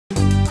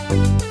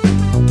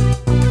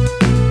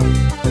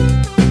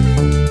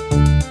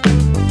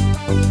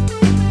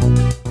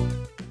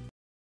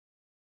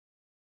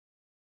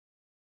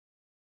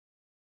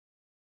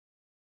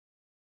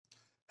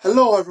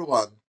Hello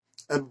everyone,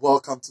 and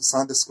welcome to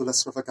Sunday School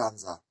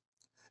Extravaganza.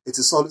 It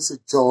is always a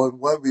joy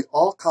when we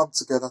all come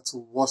together to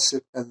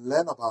worship and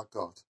learn about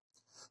God.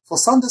 For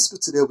Sunday School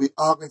today, we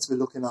are going to be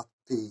looking at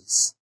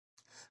peace.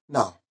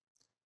 Now,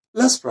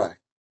 let's pray.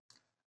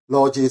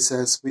 Lord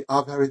Jesus, we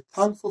are very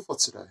thankful for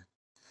today.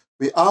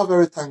 We are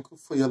very thankful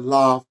for your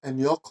love and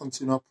your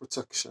continual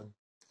protection.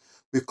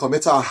 We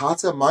commit our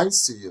hearts and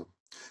minds to you.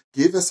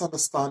 Give us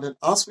understanding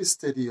as we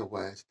study your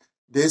word.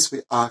 This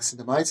we ask in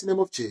the mighty name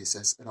of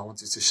Jesus, and I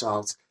want you to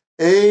shout,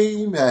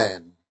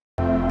 Amen.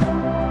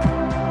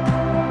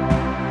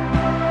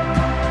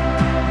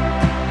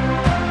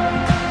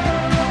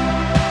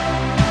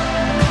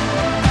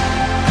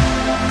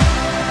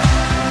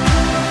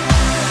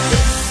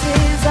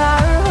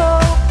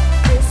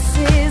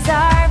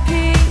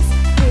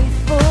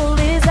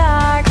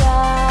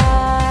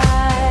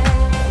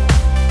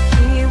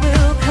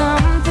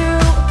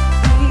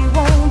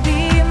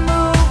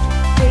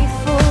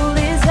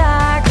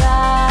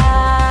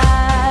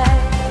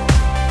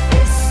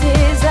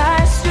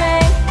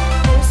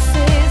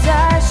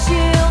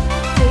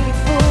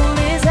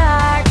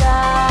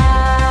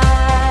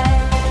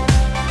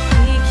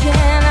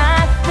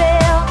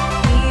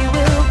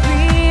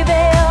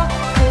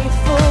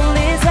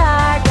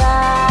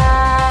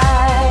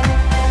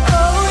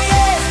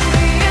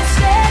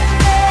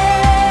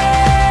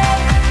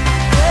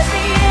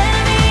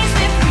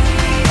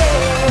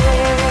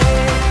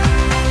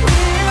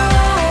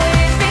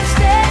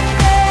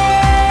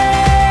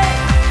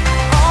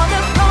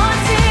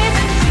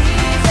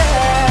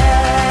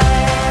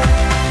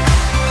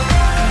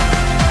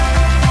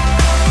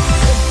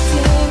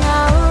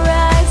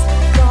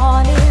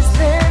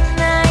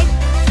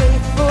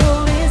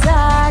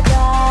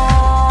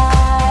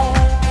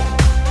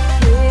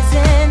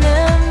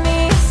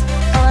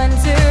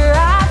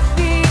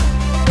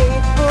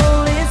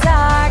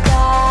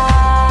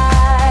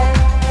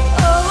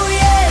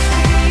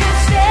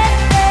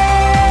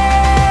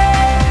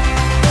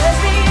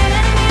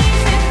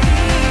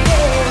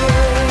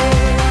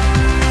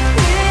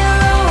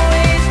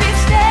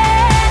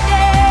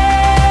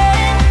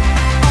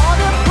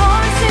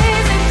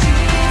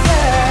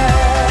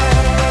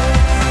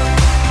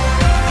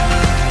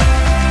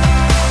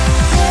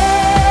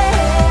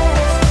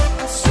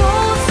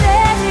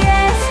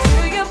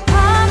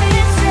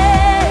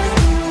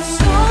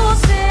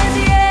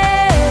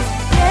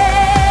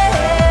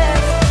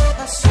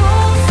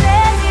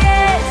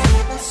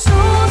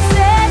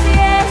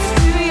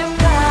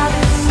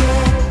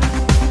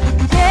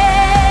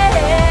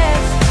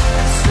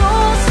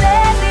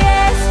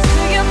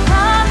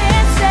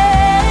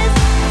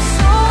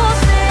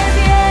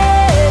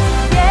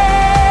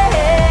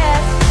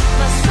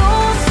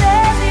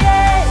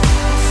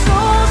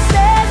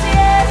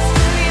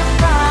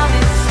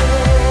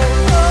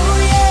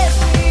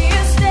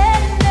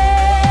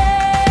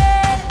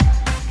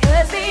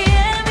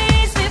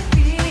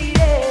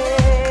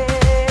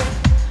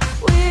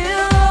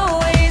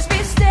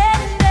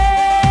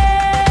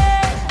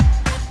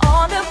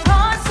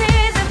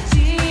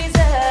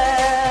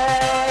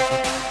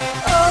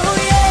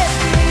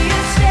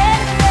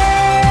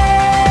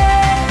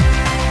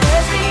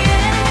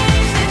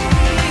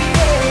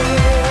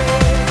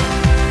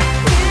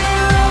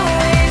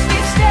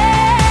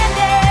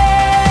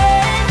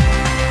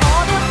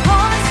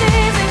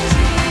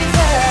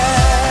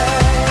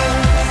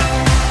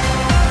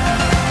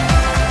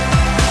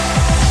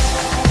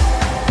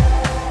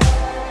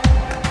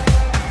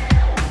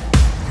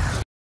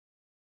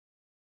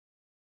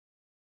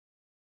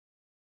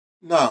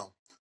 Now,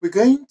 we're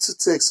going to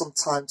take some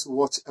time to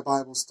watch a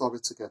Bible story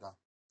together.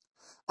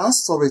 Our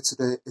story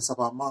today is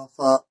about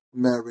Martha,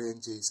 Mary,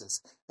 and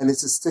Jesus, and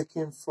it is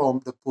taken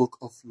from the book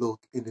of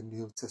Luke in the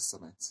New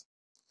Testament.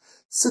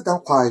 Sit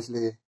down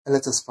quietly and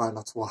let us find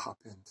out what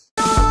happened.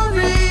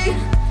 Story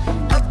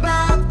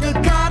about the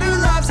God who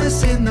loves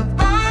us in the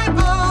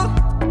Bible.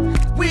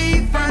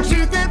 We find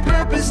truth and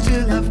purpose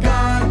to love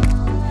God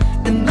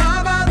and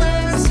love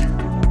others.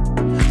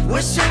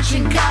 We're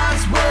searching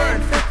God's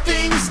word for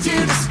things to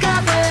discover.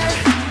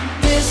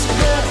 This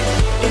book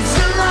is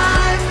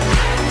alive,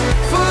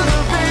 full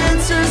of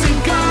answers and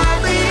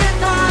godly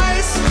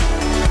advice.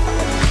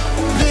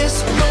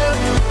 This book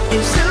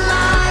is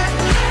alive.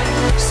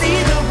 See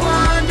the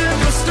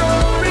wonderful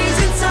stories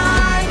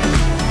inside.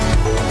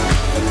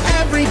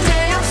 Every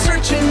day I'm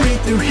searching,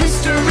 read through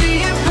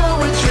history and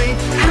poetry.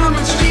 How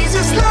much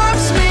Jesus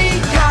loves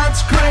me.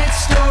 God's great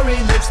story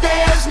lives.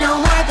 There's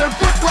no other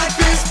book like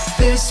this.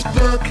 This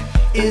book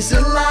is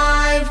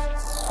alive.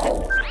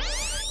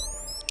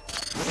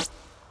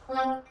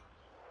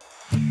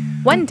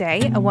 One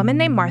day, a woman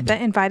named Martha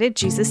invited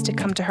Jesus to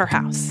come to her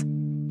house.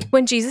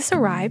 When Jesus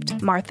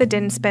arrived, Martha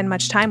didn't spend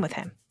much time with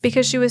him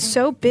because she was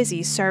so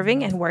busy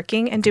serving and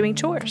working and doing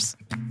chores.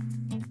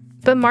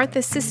 But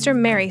Martha's sister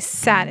Mary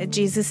sat at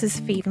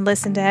Jesus' feet and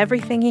listened to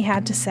everything he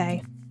had to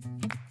say.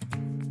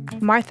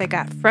 Martha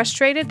got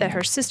frustrated that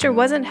her sister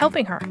wasn't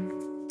helping her,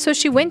 so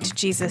she went to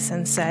Jesus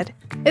and said,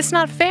 "It's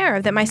not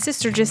fair that my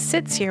sister just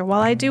sits here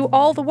while I do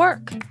all the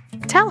work.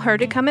 Tell her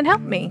to come and help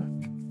me."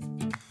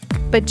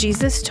 But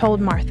Jesus told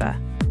Martha,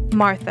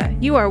 "Martha,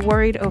 you are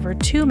worried over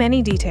too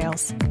many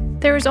details.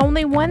 There is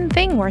only one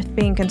thing worth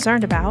being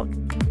concerned about.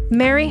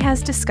 Mary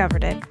has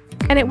discovered it,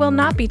 and it will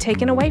not be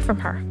taken away from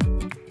her."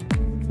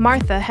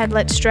 Martha had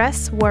let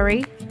stress,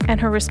 worry, and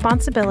her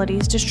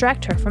responsibilities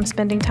distract her from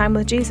spending time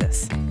with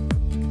Jesus.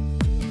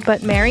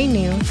 But Mary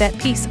knew that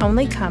peace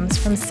only comes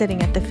from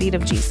sitting at the feet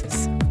of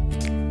Jesus.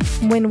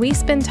 When we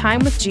spend time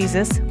with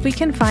Jesus, we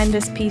can find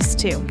this peace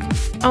too.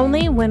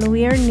 Only when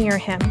we are near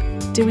Him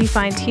do we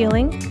find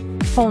healing,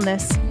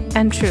 wholeness,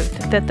 and truth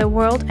that the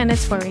world and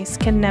its worries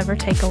can never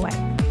take away.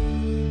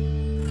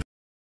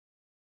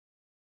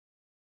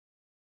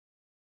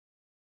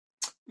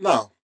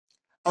 Now,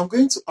 I'm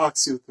going to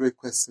ask you 3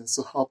 questions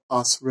to help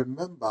us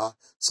remember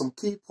some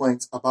key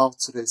points about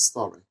today's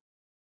story.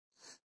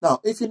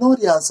 Now, if you know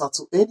the answer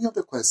to any of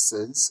the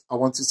questions, I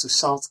want you to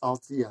shout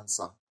out the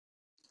answer.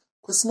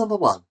 Question number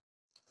 1.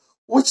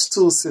 Which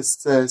 2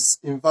 sisters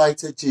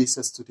invited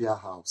Jesus to their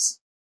house?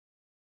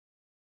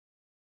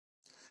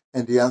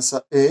 And the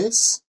answer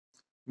is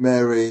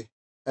Mary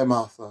and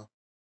Martha.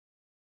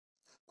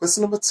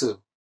 Question number 2.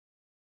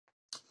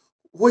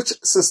 Which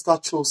sister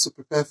chose to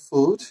prepare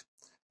food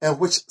and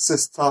which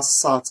sister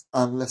sat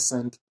and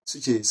listened to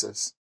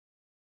Jesus?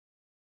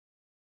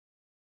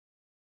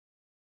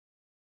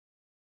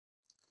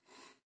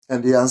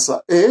 And the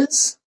answer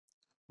is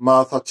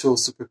Martha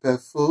chose to prepare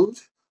food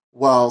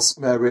whilst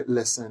Mary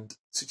listened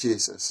to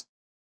Jesus.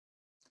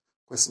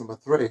 Question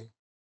number 3.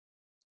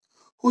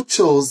 Who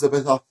chose the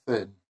better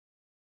thing?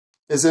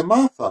 Is it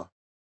Martha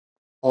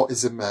or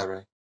is it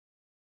Mary?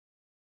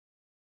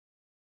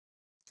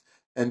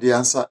 And the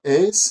answer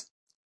is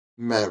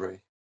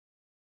Mary.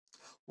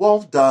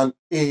 Well done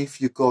if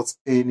you got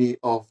any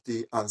of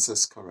the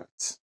answers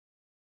correct.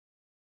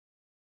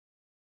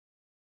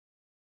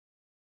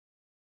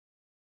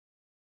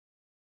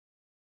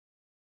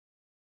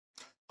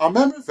 Our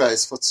memory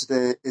verse for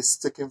today is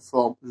taken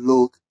from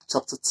Luke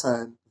chapter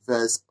 10,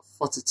 verse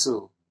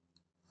 42.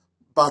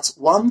 But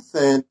one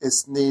thing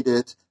is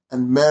needed,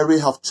 and Mary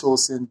have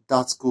chosen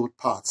that good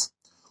part,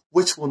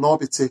 which will not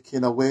be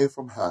taken away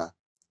from her.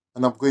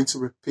 And I'm going to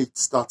repeat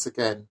that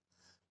again.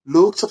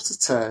 Luke chapter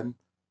 10,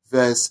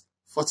 verse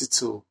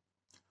 42.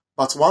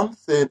 But one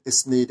thing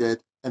is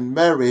needed, and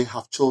Mary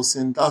have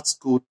chosen that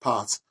good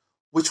part,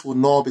 which will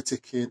not be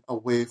taken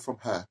away from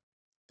her.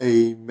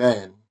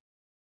 Amen.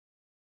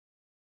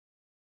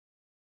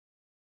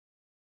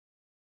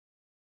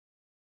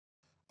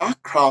 Our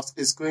craft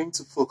is going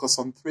to focus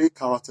on 3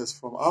 characters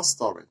from our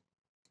story.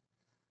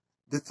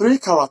 The 3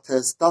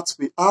 characters that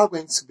we are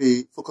going to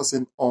be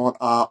focusing on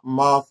are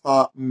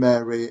Martha,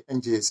 Mary,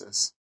 and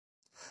Jesus.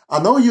 I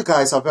know you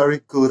guys are very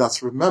good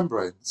at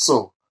remembering,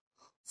 so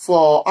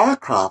for our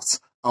craft,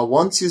 I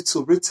want you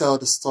to retell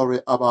the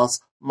story about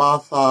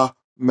Martha,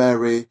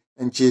 Mary,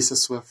 and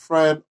Jesus were a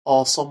friend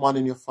or someone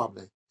in your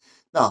family.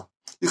 Now,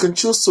 you can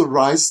choose to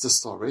write the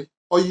story,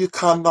 or you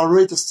can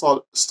narrate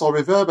the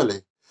story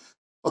verbally.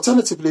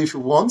 Alternatively, if you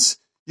want,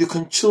 you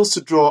can choose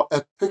to draw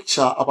a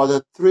picture about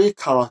the 3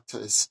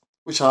 characters,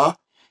 which are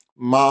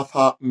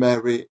Martha,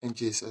 Mary, and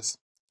Jesus.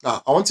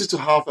 Now, I want you to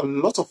have a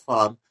lot of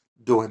fun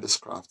doing this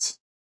craft.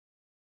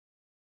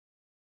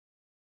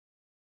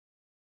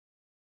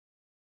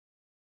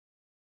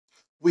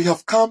 We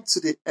have come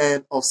to the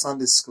end of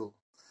Sunday school,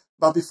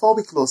 but before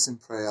we close in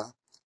prayer,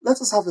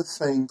 let us have a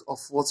think of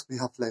what we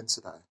have learned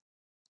today.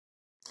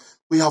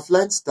 We have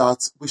learned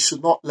that we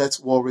should not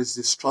let worries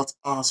distract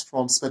us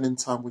from spending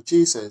time with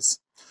Jesus,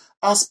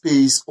 as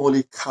peace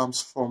only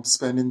comes from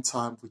spending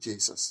time with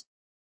Jesus.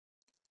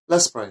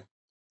 Let's pray.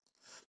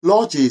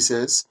 Lord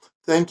Jesus,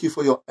 thank you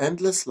for your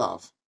endless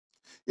love,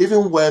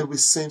 even when we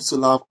seem to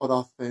love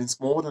other things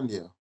more than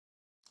you.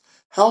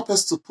 Help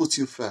us to put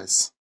you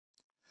first.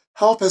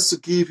 Help us to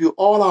give you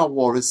all our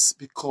worries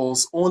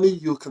because only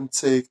you can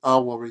take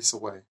our worries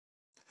away.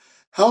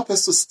 Help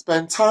us to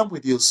spend time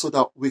with you so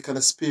that we can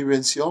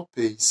experience your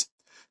peace.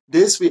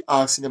 This we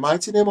ask in the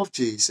mighty name of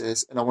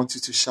Jesus, and I want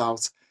you to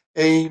shout,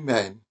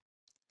 Amen.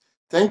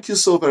 Thank you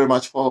so very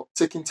much for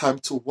taking time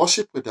to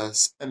worship with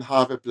us, and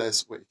have a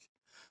blessed week.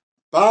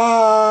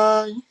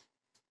 Bye.